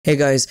Hey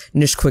guys,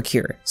 Nish Quick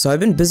here. So I've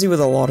been busy with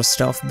a lot of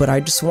stuff, but I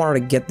just wanted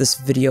to get this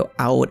video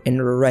out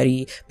and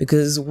ready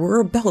because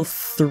we're about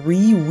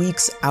 3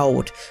 weeks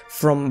out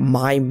from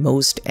my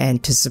most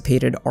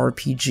anticipated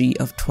RPG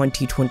of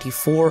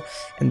 2024,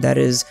 and that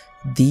is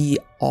the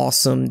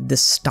awesome, the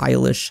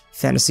stylish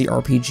fantasy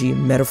RPG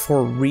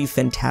Metaphor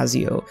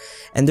ReFantazio.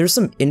 And there's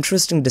some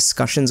interesting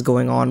discussions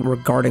going on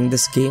regarding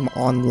this game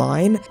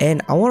online,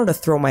 and I wanted to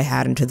throw my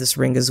hat into this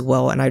ring as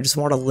well, and I just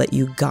want to let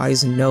you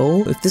guys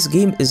know, if this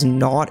game is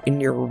not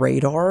in your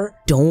radar,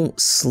 don't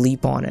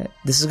sleep on it.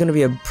 This is going to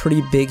be a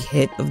pretty big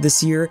hit of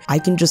this year. I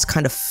can just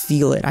kind of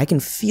feel it. I can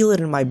feel it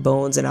in my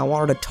bones, and I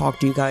wanted to talk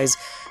to you guys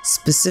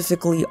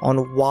specifically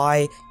on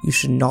why you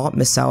should not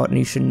miss out and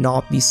you should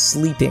not be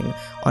sleeping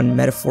on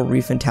Metaphor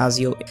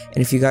ReFantazio. And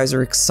if you guys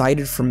are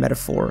excited for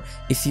Metaphor,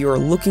 if you are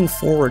looking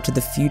forward to the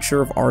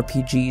future of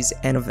RPGs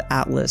and of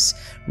Atlus,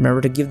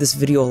 remember to give this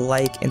video a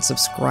like and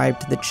subscribe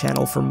to the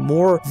channel for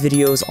more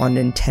videos on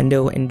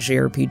Nintendo and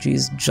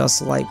JRPGs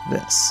just like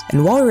this.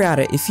 And while you're at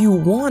it, if you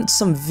want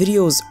some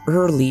videos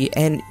early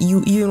and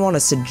you even want to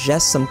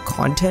suggest some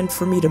content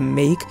for me to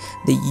make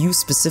that you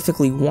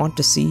specifically want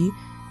to see,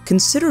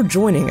 consider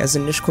joining as a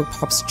Nish Quick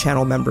Pops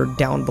channel member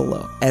down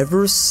below.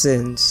 Ever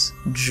since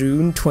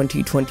June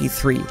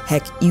 2023,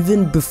 heck,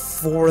 even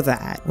before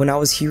that, when I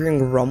was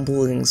hearing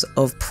rumblings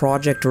of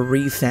Project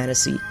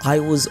ReFantasy, I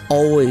was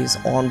always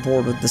on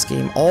board with this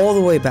game all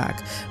the way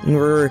back. We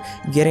were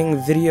getting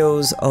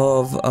videos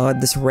of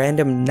this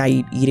random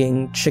knight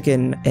eating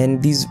chicken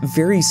and these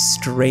very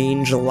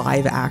strange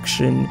live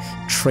action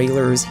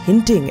trailers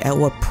hinting at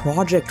what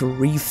Project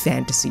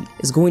ReFantasy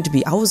is going to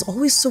be. I was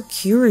always so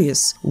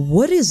curious,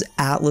 what is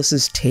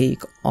Atlus's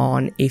take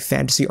on a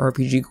fantasy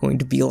RPG going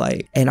to be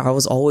like? And I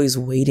was always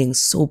waiting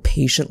so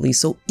patiently,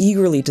 so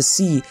eagerly to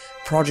see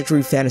Project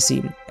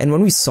ReFantasy. And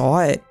when we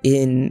saw it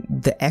in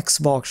the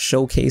Xbox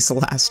Showcase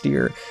last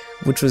year,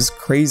 which was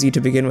crazy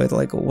to begin with,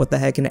 like, what the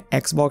heck, an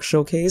Xbox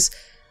Showcase?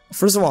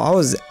 First of all, I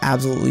was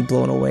absolutely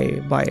blown away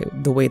by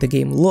the way the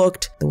game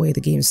looked, the way the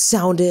game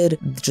sounded,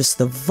 just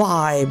the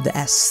vibe, the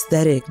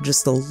aesthetic,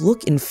 just the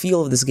look and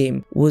feel of this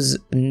game was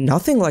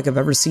nothing like I've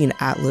ever seen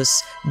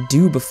Atlus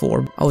do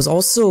before. I was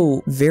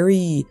also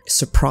very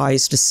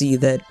surprised to see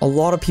that a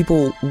lot of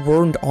people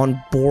weren't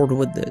on board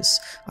with this.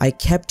 I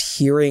kept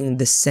hearing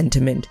the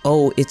sentiment,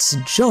 oh, it's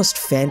just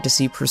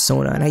fantasy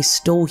Persona, and I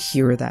still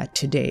hear that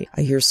today.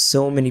 I hear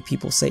so many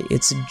people say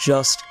it's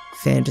just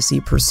fantasy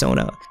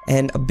Persona.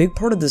 And a big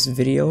part of this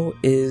video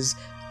is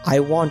I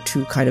want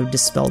to kind of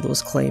dispel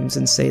those claims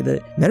and say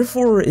that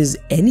Metaphor is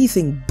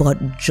anything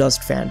but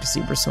just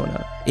fantasy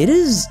Persona. It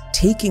is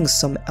taking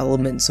some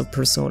elements of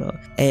Persona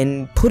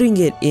and putting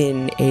it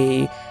in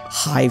a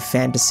high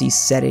fantasy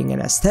setting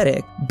and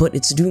aesthetic, but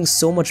it's doing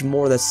so much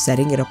more that's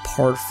setting it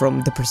apart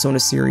from the Persona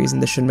series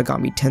and the Shin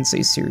Megami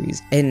Tensei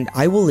series. And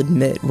I will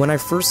admit, when I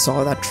first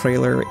saw that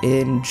trailer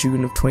in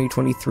June of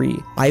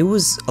 2023, I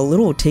was a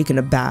little taken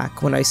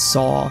aback when I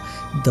saw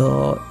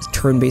the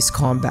turn-based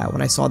combat,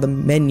 when I saw the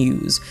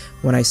menus,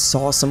 when I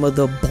saw some of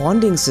the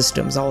bonding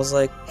systems. I was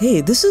like,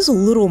 hey, this is a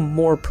little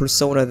more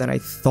Persona than I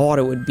thought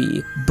it would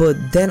be. But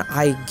then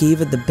I gave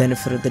it the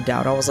benefit of the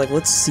doubt. I was like,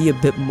 let's see a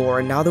bit more.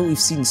 And now that we've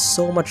seen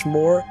so much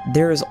more,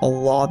 there is a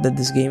lot that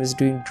this game is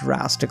doing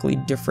drastically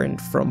different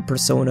from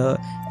Persona,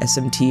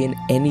 SMT, and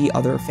any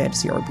other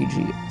fantasy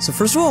RPG. So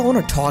first of all, I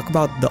want to talk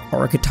about the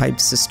Archetype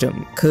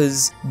system,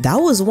 because that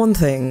was one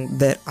thing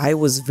that I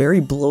was very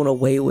blown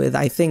away with.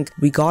 I think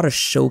we got a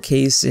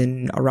showcase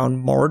in around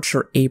March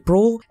or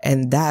April,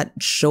 and that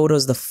showed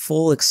us the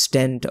full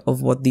extent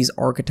of what these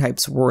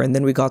archetypes were, and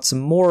then we got some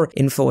more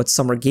info at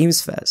Summer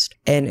Games Fest.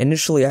 And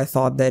initially I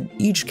thought that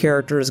each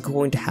character is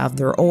going to have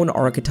their own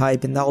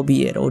archetype and that'll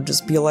be it. It'll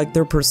just be like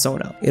their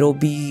persona. It'll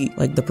be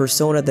like the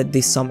persona that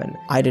they summon.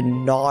 I did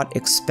not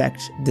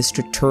expect this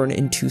to turn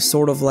into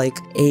sort of like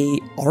a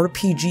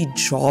RPG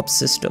job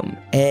system.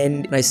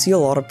 And I see a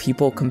lot of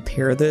people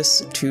compare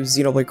this to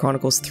Xenoblade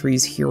Chronicles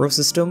 3's hero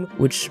system,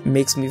 which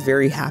makes me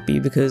very happy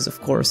because,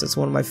 of course, it's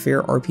one of my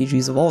favorite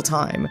RPGs of all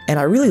time. And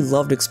I really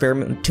loved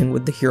experimenting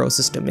with the hero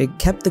system. It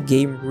kept the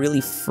game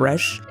really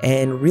fresh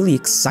and really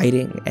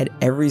exciting at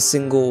every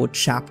single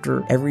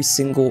chapter, every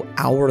single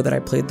hour that I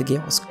played the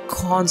game. I was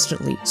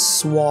constantly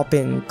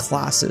swapping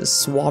classes,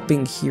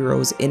 swapping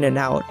heroes in and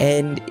out,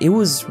 and it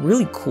was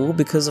really cool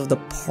because of the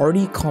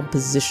party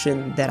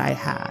composition that I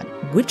had.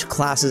 Which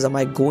classes am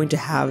I going to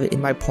have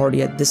in my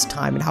party at this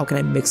time, and how can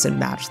I mix and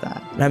match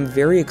that? And I'm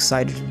very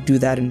excited to do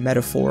that in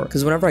Metaphor,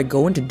 because whenever I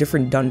go into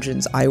different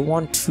dungeons, I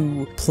want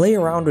to play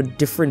around with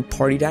different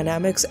party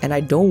dynamics, and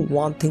I don't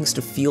want things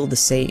to feel the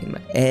same.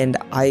 And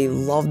I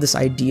love this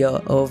idea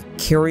of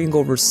carrying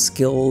over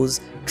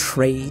skills,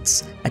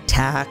 traits,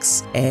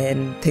 attacks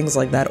and things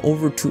like that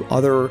over to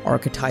other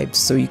archetypes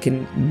so you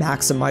can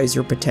maximize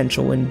your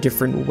potential in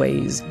different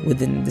ways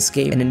within this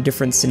game and in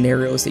different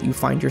scenarios that you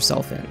find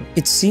yourself in.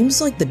 It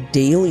seems like the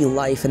daily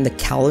life and the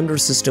calendar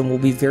system will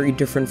be very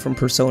different from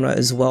Persona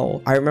as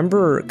well. I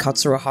remember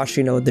Katsura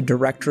Hashino, the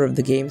director of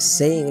the game,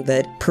 saying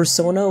that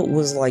Persona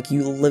was like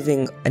you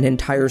living an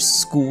entire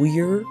school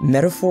year.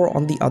 Metaphor,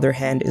 on the other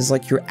hand, is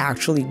like you're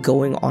actually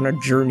going on a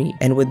journey,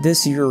 and with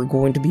this you're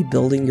going to be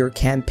building your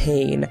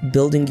campaign,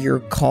 building your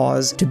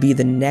cause to be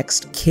the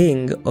next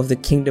king of the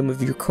kingdom of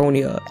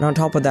Urconia. And on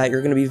top of that,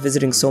 you're going to be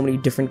visiting so many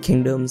different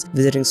kingdoms,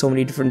 visiting so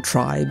many different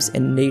tribes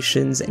and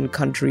nations and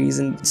countries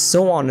and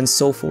so on and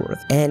so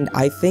forth. And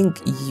I think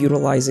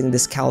utilizing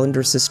this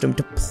calendar system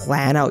to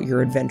plan out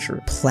your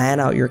adventure, plan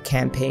out your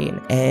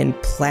campaign, and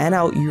plan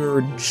out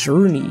your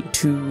journey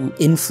to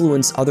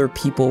influence other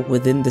people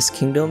within this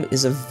kingdom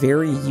is a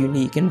very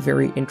unique and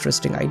very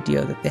interesting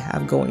idea that they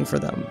have going for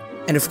them.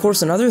 And of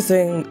course, another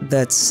thing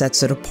that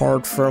sets it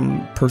apart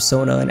from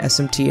Persona and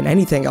SMT and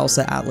anything else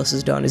that Atlus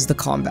has done is the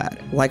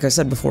combat. Like I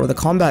said before, the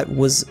combat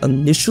was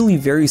initially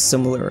very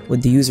similar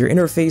with the user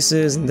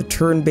interfaces and the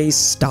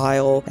turn-based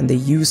style and the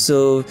use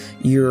of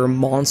your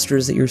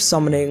monsters that you're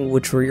summoning,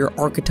 which were your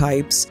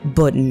archetypes.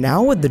 But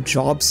now with the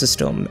job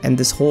system and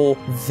this whole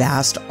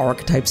vast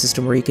archetype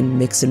system where you can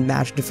mix and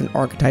match different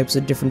archetypes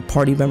with different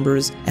party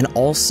members, and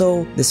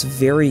also this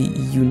very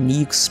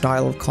unique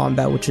style of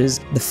combat, which is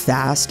the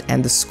fast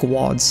and the squad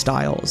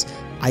styles.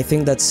 I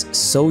think that's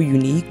so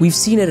unique. We've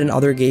seen it in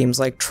other games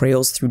like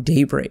Trails Through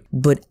Daybreak,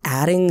 but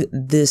adding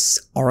this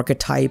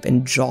archetype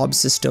and job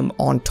system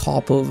on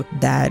top of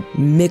that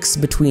mix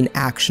between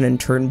action and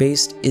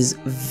turn-based is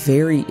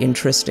very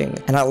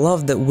interesting. And I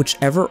love that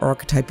whichever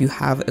archetype you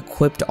have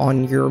equipped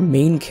on your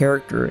main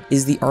character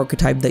is the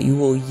archetype that you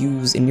will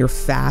use in your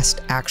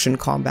fast action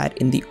combat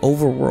in the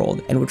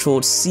overworld, and which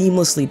will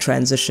seamlessly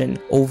transition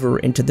over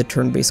into the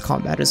turn-based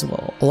combat as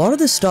well. A lot of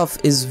this stuff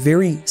is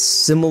very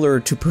similar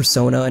to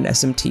Persona and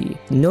SMT.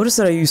 Notice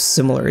that I use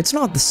similar. It's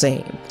not the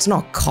same. It's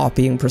not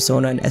copying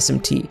Persona and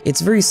SMT. It's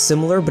very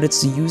similar, but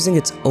it's using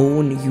its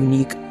own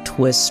unique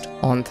twist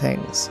on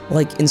things.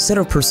 Like, instead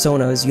of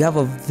personas, you have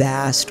a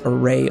vast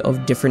array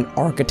of different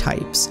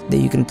archetypes that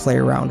you can play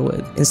around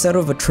with. Instead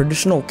of a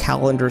traditional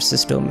calendar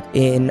system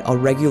in a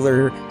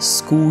regular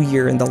school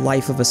year in the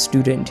life of a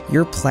student,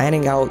 you're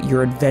planning out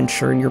your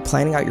adventure and you're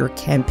planning out your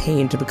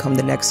campaign to become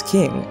the next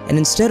king. And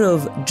instead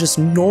of just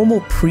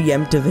normal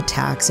preemptive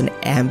attacks and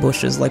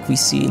ambushes like we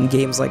see in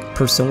games like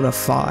Persona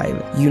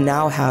 5, you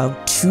now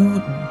have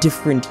two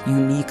different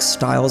unique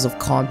styles of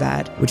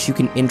combat which you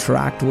can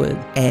interact with,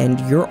 and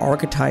your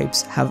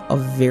archetypes have a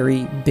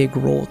very big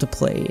role to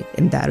play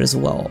in that as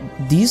well.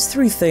 These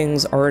three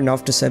things are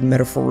enough to set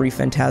Metaphor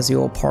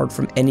ReFantazio apart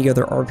from any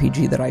other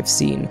RPG that I've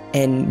seen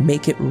and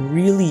make it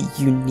really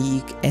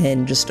unique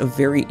and just a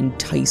very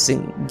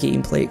enticing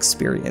gameplay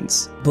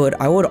experience. But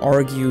I would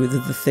argue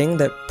that the thing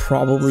that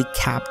probably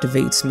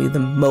captivates me the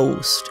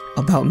most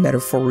about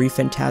Metaphor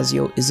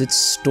ReFantazio is its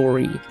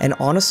story. And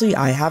honestly,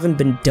 I haven't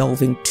been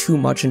delving too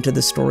much into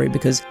the story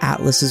because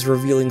Atlus is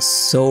revealing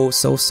so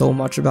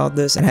much about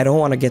this, and I don't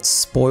want to get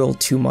spoiled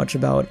too much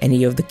about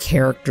any of the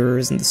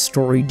characters and the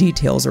story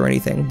details or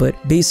anything. But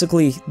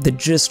basically, the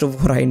gist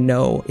of what I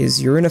know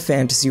is you're in a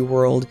fantasy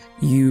world,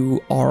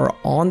 you are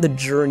on the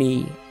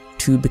journey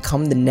to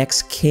become the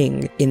next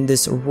king in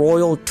this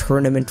royal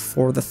tournament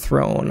for the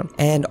throne.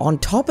 And on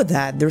top of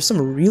that, there's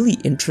some really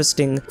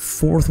interesting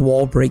fourth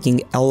wall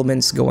breaking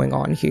elements going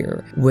on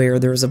here, where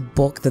there's a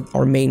book that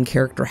our main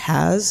character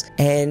has,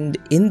 and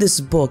in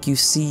this book you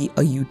see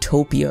a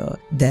utopia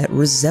that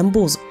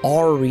resembles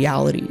our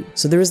reality.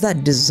 So there's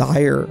that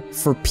desire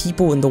for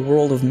people in the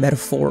world of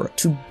Metaphor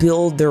to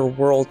build their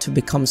world to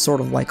become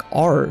sort of like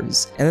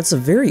ours. And that's a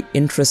very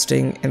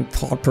interesting and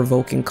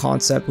thought-provoking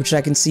concept, which I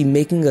can see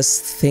making us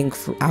think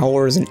for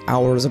hours and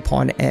hours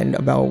upon end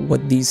about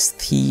what these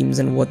themes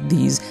and what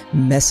these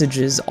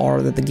messages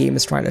are that the game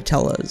is trying to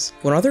tell us.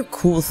 One other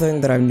cool thing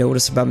that I've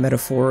noticed about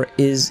Metaphor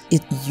is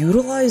it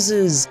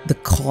utilizes the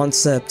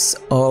concepts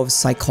of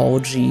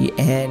psychology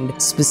and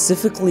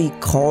specifically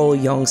Carl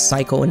Jung's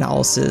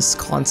psychoanalysis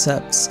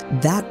concepts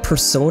that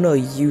Persona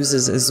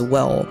uses as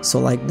well.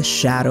 So like the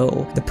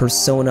shadow, the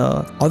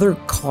persona, other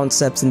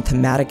concepts and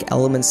thematic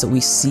elements that we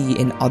see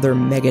in other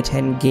Mega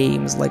 10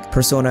 games like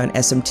Persona and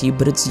SMT,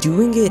 but it's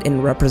doing it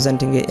and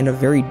representing it in a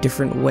very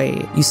different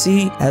way. You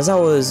see, as I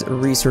was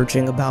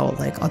researching about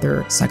like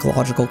other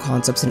psychological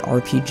concepts in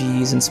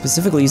RPGs and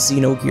specifically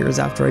Xenogears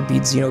after I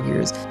beat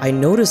Xenogears, I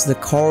noticed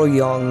that Carl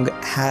Jung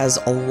has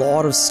a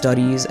lot of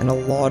studies and a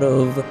lot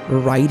of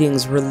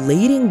writings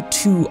relating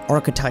to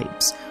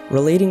archetypes,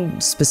 relating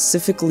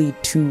specifically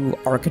to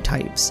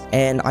archetypes.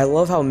 And I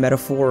love how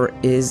Metaphor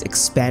is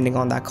expanding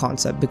on that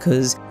concept,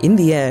 because in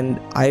the end,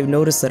 I've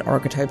noticed that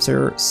archetypes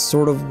are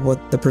sort of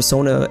what the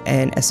Persona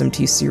and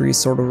SMT series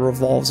sort of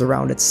revolves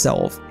around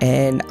itself.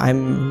 And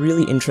I'm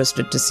really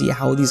interested to see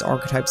how these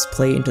archetypes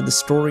play into the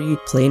story,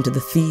 play into the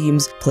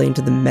themes, play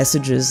into the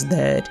messages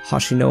that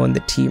Hashino and the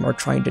team are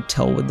trying to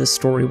tell with the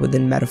story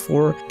within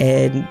Metaphor.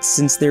 And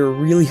since they're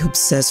really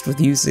obsessed with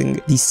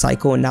using these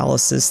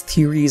psychoanalysis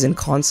theories and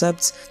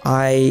concepts,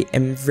 I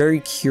am very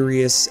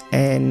curious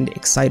and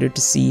excited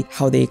to see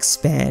how they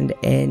expand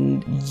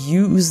and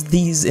use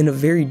these in a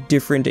very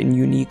different and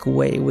unique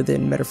way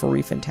within Metaphor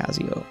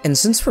ReFantazio. And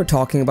since we're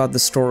talking about the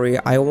story,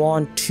 I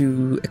want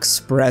to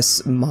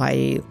express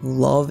my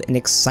love and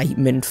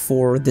excitement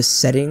for this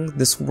setting,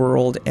 this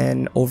world,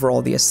 and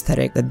overall the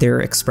aesthetic that they're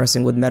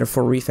expressing with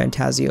Metaphor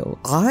ReFantazio.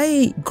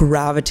 I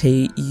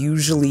gravitate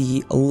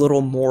usually a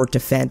little more to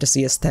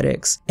fantasy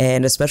aesthetics,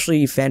 and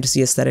especially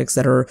fantasy aesthetics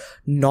that are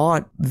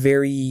not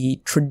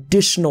very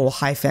traditional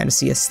high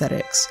fantasy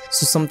aesthetics.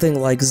 So something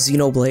like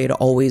Xenoblade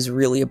always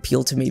really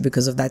appealed to me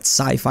because of that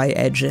sci-fi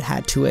edge it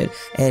had to it,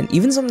 and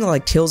even something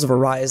like Tales of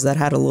Arise that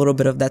had a little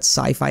bit of that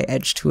sci-fi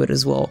edge to it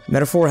as well.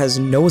 Metaphor has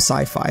no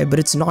sci-fi, but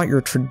it's not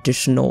your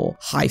traditional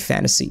high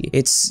fantasy.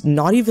 It's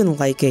not even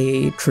like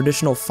a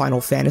traditional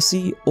Final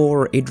Fantasy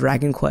or a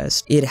Dragon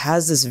Quest. It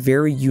has this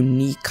very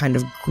unique kind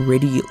of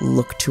gritty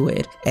look to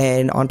it.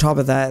 And on top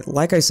of that,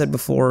 like I said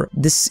before,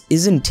 this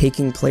isn't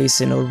taking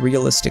place in a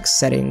realistic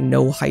setting.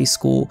 No high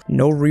school,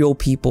 no real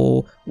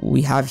people.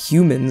 We have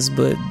humans,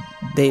 but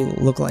they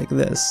look like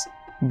this.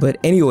 But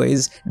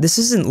anyways, this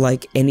isn't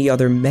like any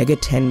other Mega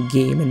 10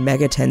 game and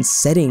Mega 10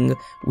 setting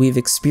we've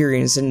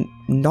experienced, and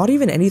not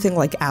even anything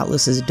like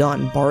Atlus has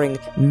done, barring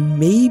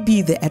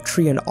maybe the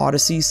Etrian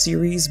Odyssey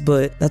series,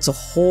 but that's a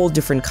whole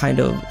different kind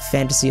of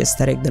fantasy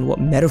aesthetic than what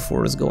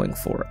Metaphor is going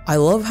for. I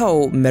love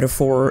how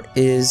Metaphor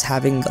is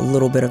having a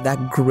little bit of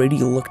that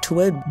gritty look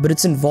to it, but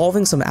it's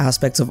involving some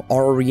aspects of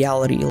our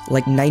reality,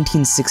 like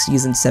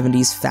 1960s and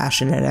 70s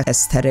fashion and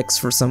aesthetics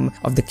for some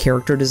of the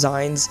character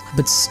designs,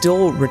 but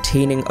still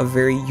retaining a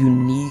very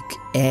unique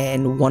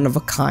and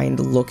one-of-a-kind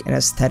look and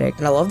aesthetic.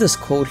 And I love this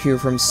quote here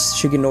from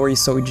Shigenori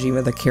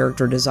Soejima, the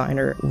character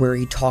designer, where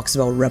he talks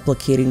about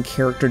replicating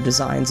character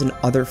designs in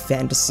other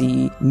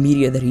fantasy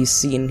media that he's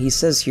seen. He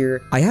says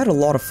here, "I had a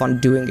lot of fun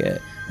doing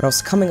it, but I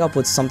was coming up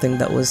with something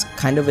that was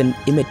kind of an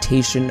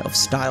imitation of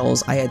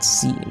styles I had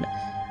seen.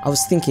 I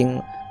was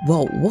thinking,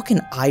 well, what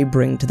can I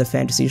bring to the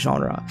fantasy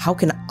genre? How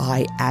can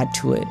I add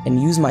to it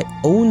and use my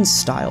own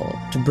style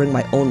to bring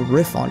my own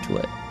riff onto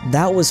it?"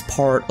 That was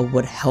part of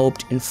what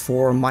helped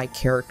inform my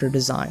character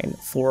design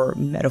for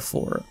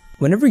Metaphor.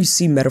 Whenever you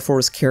see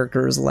Metaphor's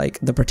characters like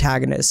the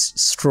protagonists,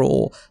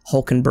 Stroll,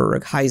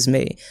 Hulkenberg,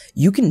 Heismei,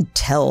 you can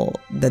tell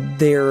that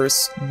they're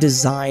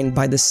designed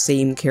by the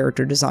same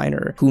character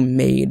designer who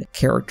made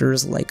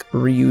characters like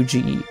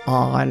Ryuji,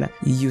 An,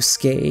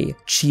 Yusuke,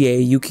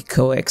 Chie,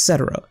 Yukiko,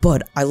 etc.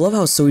 But I love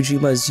how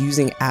Soejima is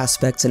using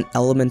aspects and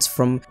elements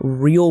from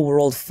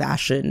real-world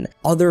fashion,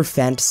 other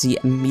fantasy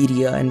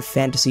media and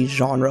fantasy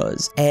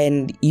genres,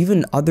 and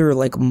even other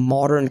like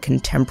modern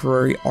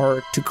contemporary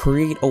art to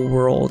create a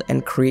world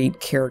and create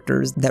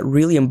characters that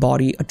really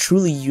embody a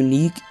truly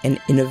unique and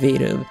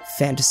innovative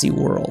fantasy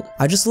world.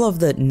 I just love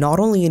that not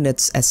only in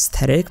its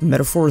aesthetic,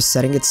 Metaphor is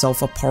setting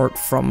itself apart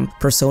from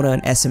Persona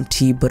and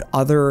SMT, but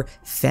other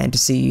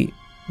fantasy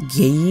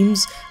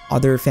games,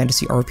 other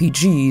fantasy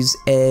RPGs,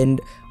 and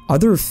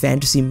other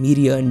fantasy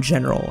media in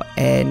general,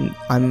 and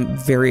I'm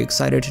very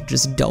excited to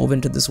just delve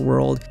into this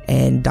world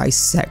and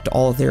dissect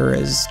all there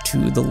is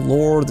to the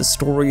lore, the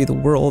story, the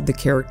world, the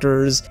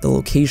characters, the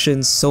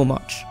locations, so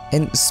much.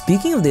 And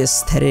speaking of the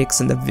aesthetics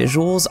and the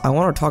visuals, I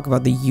want to talk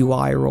about the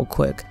UI real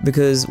quick,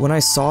 because when I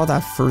saw that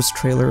first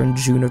trailer in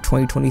June of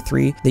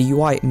 2023, the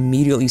UI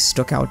immediately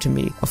stuck out to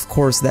me. Of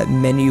course, that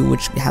menu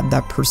which had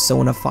that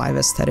Persona 5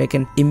 aesthetic,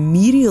 and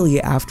immediately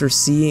after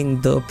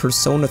seeing the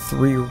Persona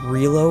 3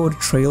 Reload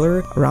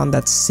trailer around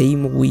that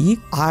same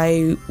week,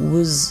 I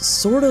was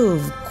sort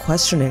of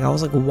questioning. I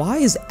was like, why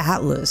is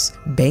Atlus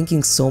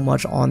banking so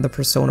much on the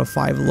Persona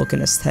 5 look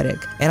and aesthetic?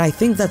 And I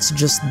think that's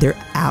just their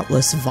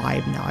Atlus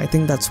vibe now. I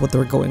think that's what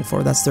they're going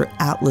for. That's their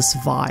Atlus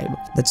vibe.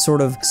 That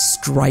sort of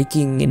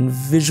striking and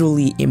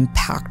visually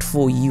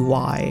impactful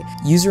UI.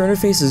 User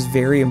interface is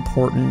very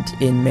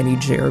important in many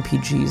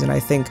JRPGs, and I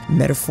think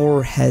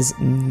Metaphor has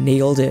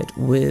nailed it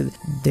with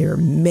their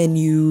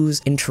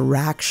menus,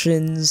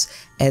 interactions,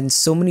 and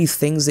so many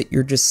things that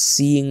you're just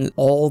seeing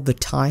all the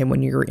time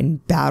when you're in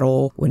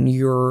battle, when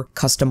you're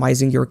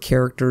customizing your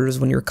characters,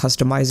 when you're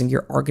customizing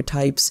your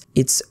archetypes.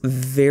 It's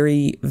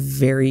very,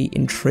 very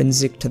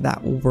intrinsic to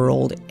that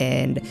world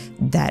and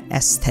that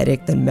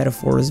aesthetic that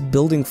Metaphor is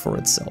building for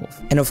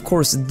itself. And of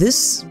course,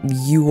 this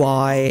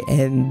UI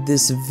and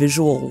this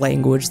visual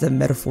language that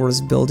Metaphor is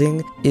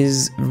building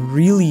is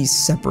really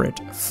separate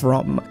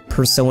from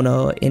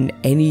Persona in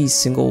any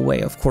single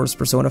way. Of course,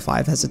 Persona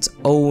 5 has its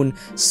own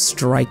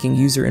striking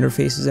user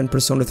interfaces, and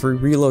Persona 3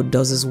 Reload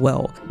does as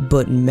well,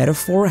 but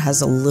Metaphor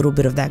has a little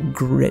bit of that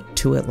grit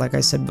to it, like I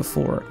said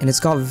before. And it's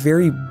got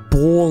very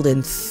bold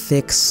and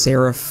thick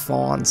serif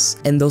fonts,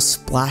 and those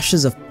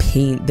splashes of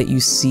paint that you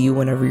see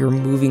whenever you're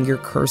moving your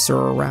cursor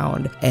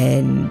around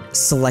and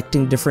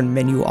selecting different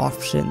menu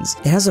options.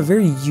 It has a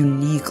very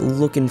unique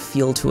look and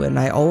feel to it, and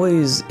I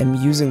always am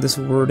using this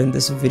word in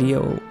this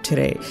video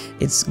today.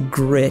 It's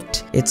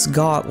grit. It's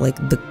got like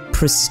the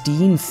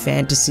pristine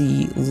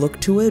fantasy look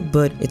to it,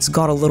 but it's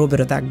got a little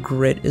bit of that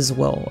grit as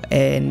well,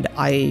 and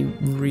I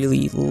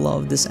really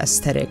love this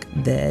aesthetic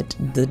that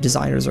the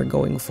designers are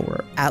going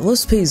for.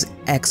 Atlus pays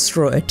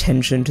extra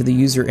attention to the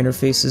user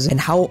interfaces and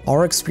how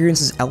our experience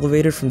is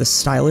elevated from the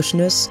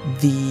stylishness,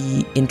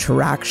 the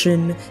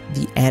interaction,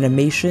 the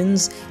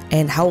animations,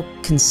 and how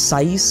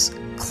concise,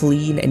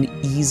 clean, and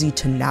easy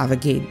to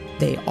navigate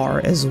they are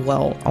as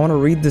well. I want to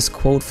read this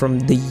quote from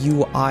the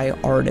UI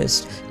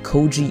artist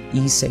Koji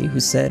Issei,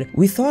 who said,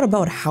 "We thought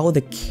about how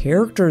the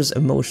characters'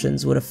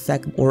 emotions would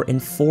affect or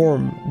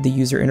inform the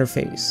user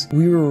interface.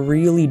 We were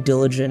really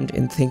diligent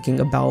in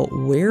thinking about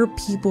where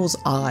people's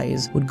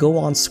eyes would go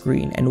on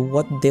screen and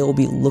what they'll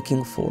be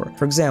looking for.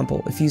 For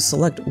example, if you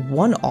select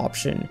one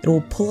option, it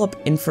will pull up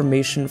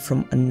information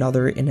from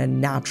another in a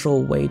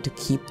natural way to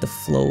keep the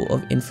flow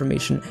of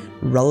information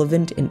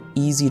relevant and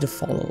easy to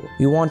follow.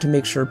 We want to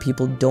make sure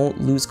people don't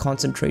lose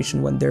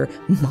concentration when they're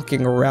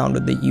mucking around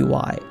with the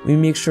UI. We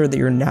make sure that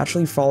you're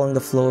naturally following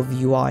the flow of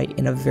UI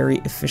in a very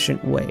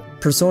efficient way."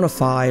 Persona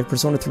 5,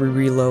 Persona 3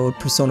 Reload,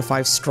 Persona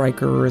 5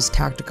 Strikers,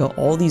 Tactica,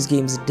 all these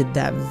games did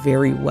that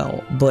very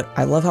well. But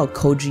I love how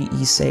Koji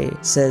Issei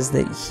says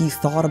that he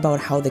thought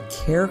about how the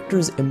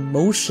characters'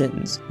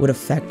 emotions would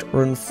affect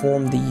or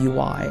inform the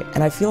UI.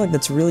 And I feel like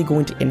that's really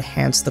going to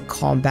enhance the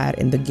combat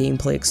and the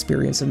gameplay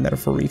experience of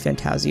Metaphor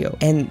ReFantazio.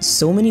 And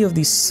so many of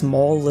these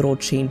small little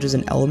changes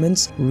and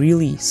elements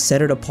really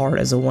set it apart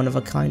as a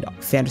one-of-a-kind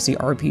fantasy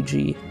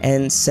RPG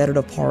and set it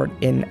apart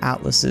in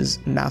Atlus's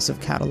massive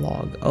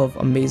catalog of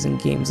amazing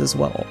games as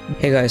well.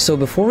 Hey guys, so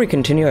before we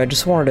continue, I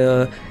just wanted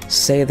to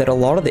say that a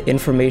lot of the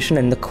information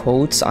and the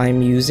quotes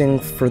I'm using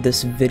for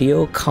this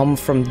video come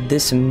from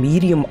this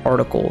Medium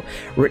article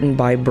written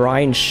by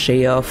Brian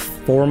Shea,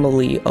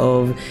 formerly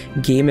of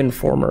Game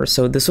Informer.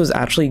 So this was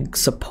actually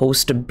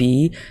supposed to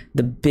be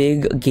the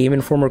big Game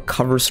Informer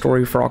cover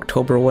story for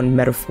October when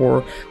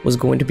Metaphor was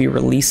going to be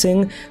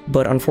releasing,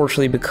 but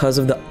unfortunately because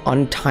of the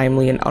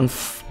untimely and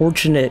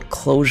unfortunate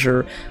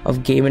closure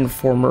of Game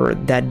Informer,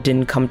 that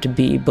didn't come to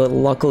be. But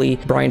luckily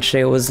Brian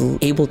Shea was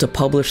able to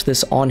publish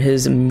this on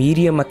his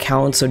Medium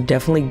account, so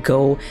definitely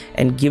go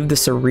and give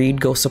this a read,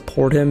 go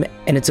support him.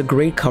 And it's a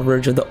great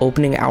coverage of the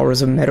opening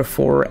hours of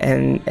Metaphor,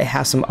 and it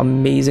has some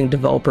amazing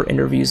developer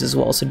interviews as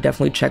well, so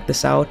definitely check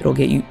this out. It'll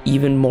get you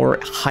even more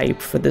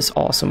hype for this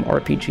awesome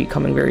RPG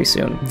coming very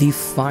soon. The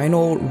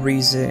final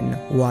reason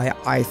why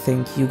I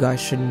think you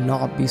guys should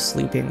not be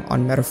sleeping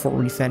on Metaphor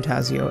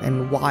ReFantazio,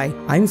 and why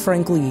I'm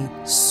frankly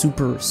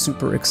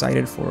super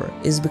excited for it,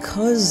 is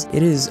because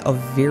it is a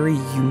very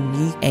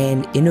unique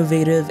and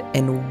innovative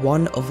and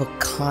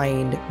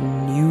one-of-a-kind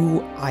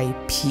new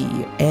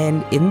IP.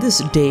 And in this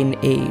day and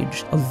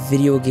age of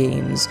video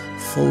games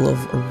full of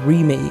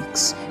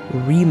remakes,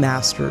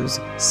 remasters,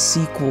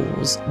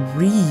 sequels,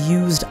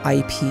 reused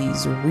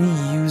IPs,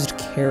 reused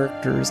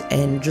characters,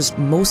 and just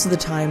most of the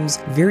times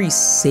very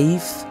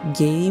safe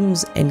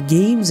games and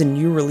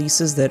new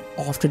releases that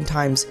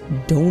oftentimes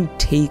don't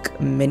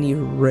take many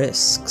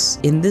risks.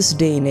 In this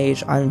day and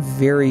age, I'm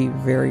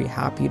very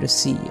happy to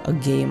see a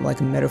game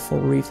like Metaphor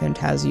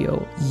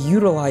ReFantazio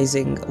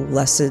utilizing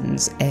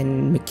lessons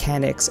and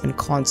mechanics and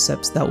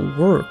concepts that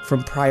work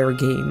from prior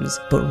games,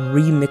 but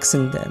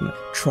remixing them,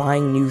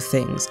 trying new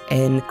things,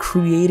 and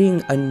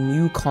creating a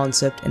new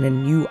concept and a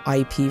new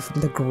IP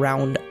from the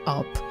ground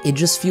up. It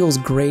just feels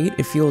great,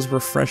 it feels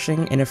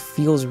refreshing, and it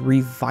feels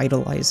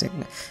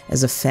revitalizing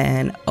as a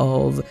fan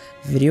of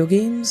video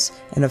games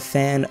and a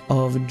fan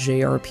of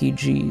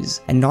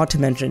JRPGs. And not to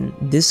mention,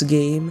 this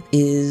game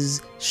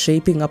is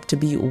shaping up to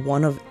be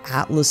one of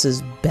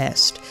Atlus's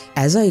best.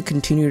 As I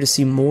continue to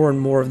see more and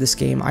more of this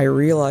game, I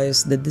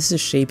realize that this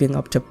is shaping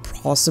up to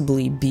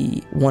possibly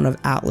be one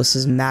of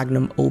Atlus's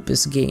magnum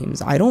opus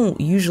games. I don't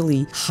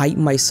usually hype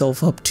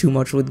myself up too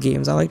much with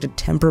games. I like to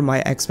temper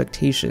my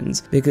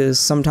expectations, because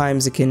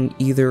sometimes it can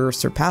either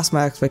surpass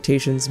my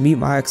expectations, meet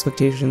my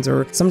expectations,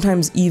 or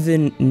sometimes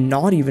even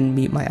not even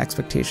meet my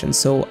expectations.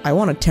 So I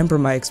want to temper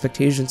my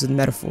expectations with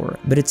Metaphor,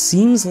 but it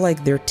seems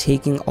like they're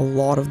taking a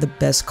lot of the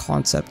best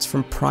concepts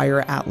from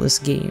prior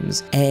Atlus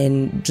games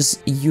and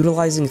just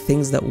utilizing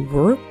things that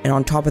work, and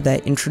on top of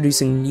that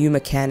introducing new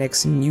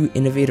mechanics, new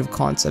innovative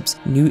concepts,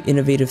 new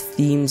innovative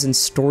themes and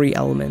story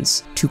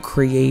elements to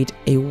create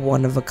a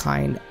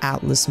one-of-a-kind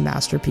Atlus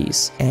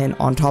masterpiece. And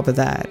on top of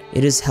that,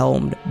 it is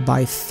helmed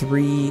by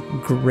 3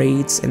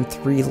 greats and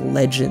 3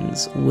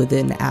 legends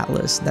within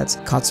Atlus. That's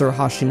Katsuro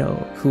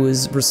Hashino, who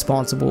is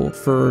responsible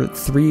for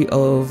 3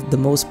 of the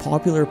most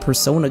popular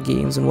Persona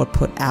games and what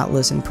put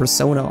Atlus and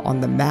Persona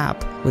on the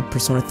map, with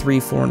Persona 3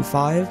 4 and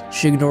 5,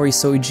 Shigenori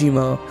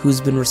Soejima,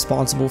 who's been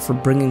responsible for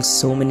bringing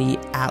so many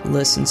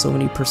Atlus and so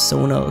many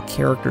Persona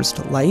characters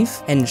to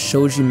life, and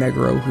Shoji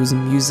Meguro, whose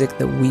music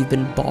that we've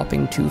been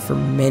bopping to for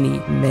many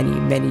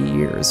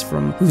years,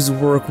 from whose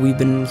work we've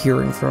been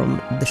hearing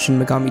from the Shin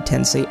Megami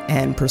Tensei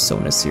and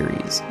Persona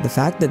series. The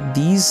fact that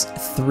these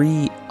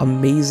three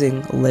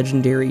amazing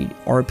legendary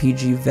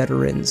RPG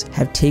veterans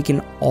have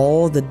taken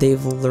all that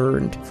they've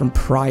learned from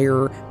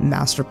prior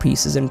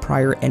masterpieces and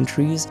prior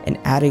entries and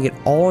adding it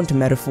all into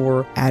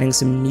Metaphor, adding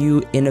some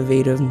new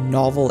innovative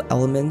novel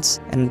elements,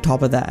 and on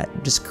top of that,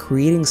 just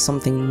creating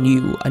something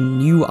new, a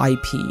new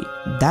IP,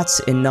 that's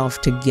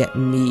enough to get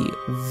me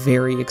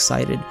very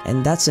excited,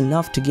 and that's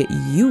enough to get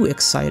you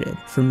excited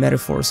for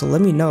Metaphor. So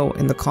let me know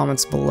in the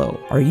comments below.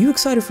 Are you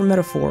excited for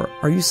Metaphor?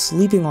 Are you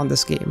sleeping on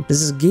this game?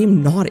 Does this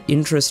game not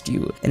interest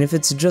you? And if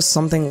it's just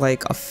something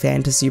like a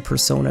fantasy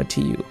Persona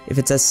to you, if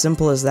it's as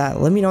simple as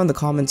that, let me know in the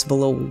comments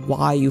below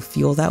why you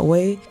feel that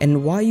way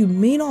and why you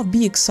may not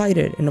be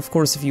excited. And of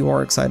course, if you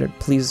are excited,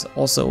 please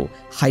also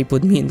hype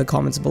with me in the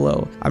comments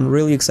below. I'm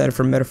really excited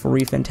for Metaphor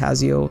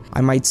ReFantazio.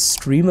 I might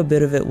stream a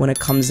bit of it when it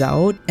comes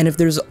out, and if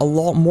there's a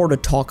lot more to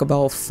talk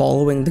about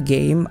following the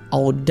game,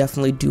 I'll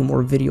definitely do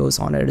more videos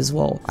on it as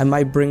well. I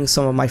might bring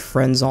some of my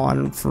friends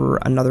on for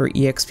another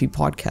EXP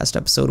podcast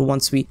episode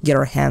once we get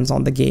our hands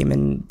on the game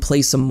and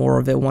play some more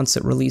of it once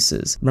it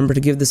releases. Remember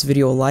to give this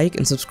video a like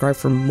and subscribe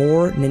for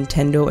more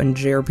Nintendo and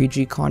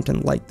JRPG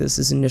content like this.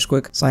 This is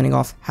Nishquick signing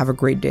off. Have a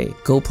great day.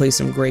 Go play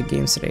some great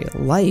games today.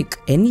 Like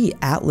any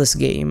Atlus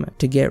game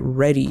to get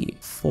ready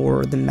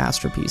for the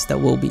masterpiece that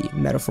will be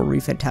Metaphor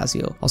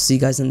ReFantazio. I'll see you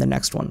guys in the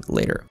next one.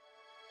 Later.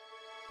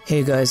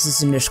 Hey guys,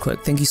 this is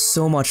Nishquick. Thank you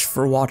so much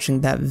for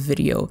watching that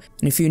video,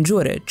 and if you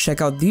enjoyed it,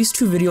 check out these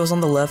two videos on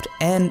the left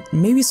and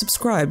maybe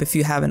subscribe if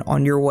you haven't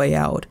on your way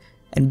out.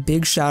 And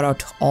big shout out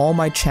to all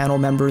my channel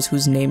members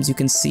whose names you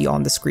can see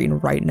on the screen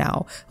right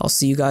now. I'll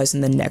see you guys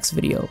in the next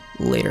video.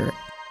 Later.